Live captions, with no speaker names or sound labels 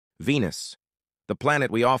Venus, the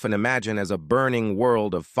planet we often imagine as a burning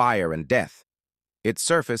world of fire and death. Its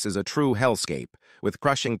surface is a true hellscape, with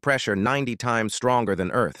crushing pressure 90 times stronger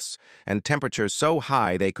than Earth's, and temperatures so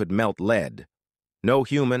high they could melt lead. No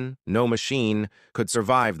human, no machine could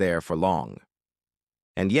survive there for long.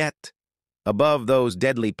 And yet, above those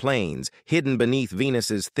deadly plains, hidden beneath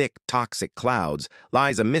Venus's thick, toxic clouds,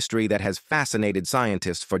 lies a mystery that has fascinated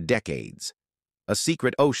scientists for decades. A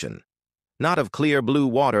secret ocean, not of clear blue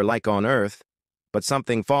water like on Earth, but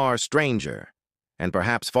something far stranger, and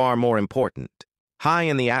perhaps far more important. High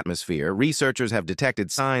in the atmosphere, researchers have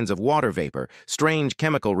detected signs of water vapor, strange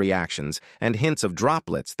chemical reactions, and hints of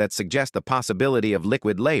droplets that suggest the possibility of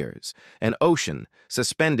liquid layers, an ocean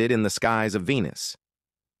suspended in the skies of Venus.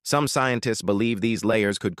 Some scientists believe these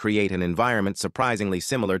layers could create an environment surprisingly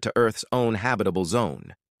similar to Earth's own habitable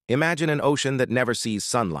zone. Imagine an ocean that never sees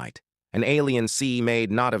sunlight, an alien sea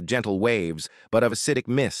made not of gentle waves, but of acidic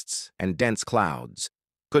mists and dense clouds.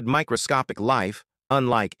 Could microscopic life,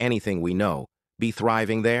 unlike anything we know, be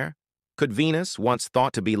thriving there? Could Venus, once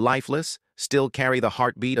thought to be lifeless, still carry the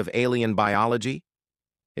heartbeat of alien biology?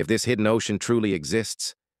 If this hidden ocean truly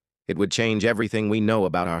exists, it would change everything we know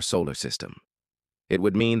about our solar system. It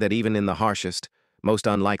would mean that even in the harshest, most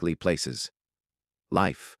unlikely places,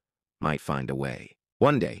 life might find a way.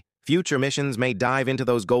 One day, future missions may dive into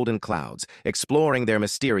those golden clouds, exploring their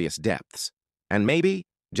mysterious depths. And maybe,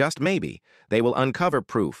 just maybe, they will uncover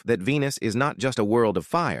proof that Venus is not just a world of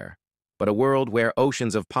fire, but a world where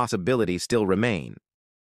oceans of possibility still remain.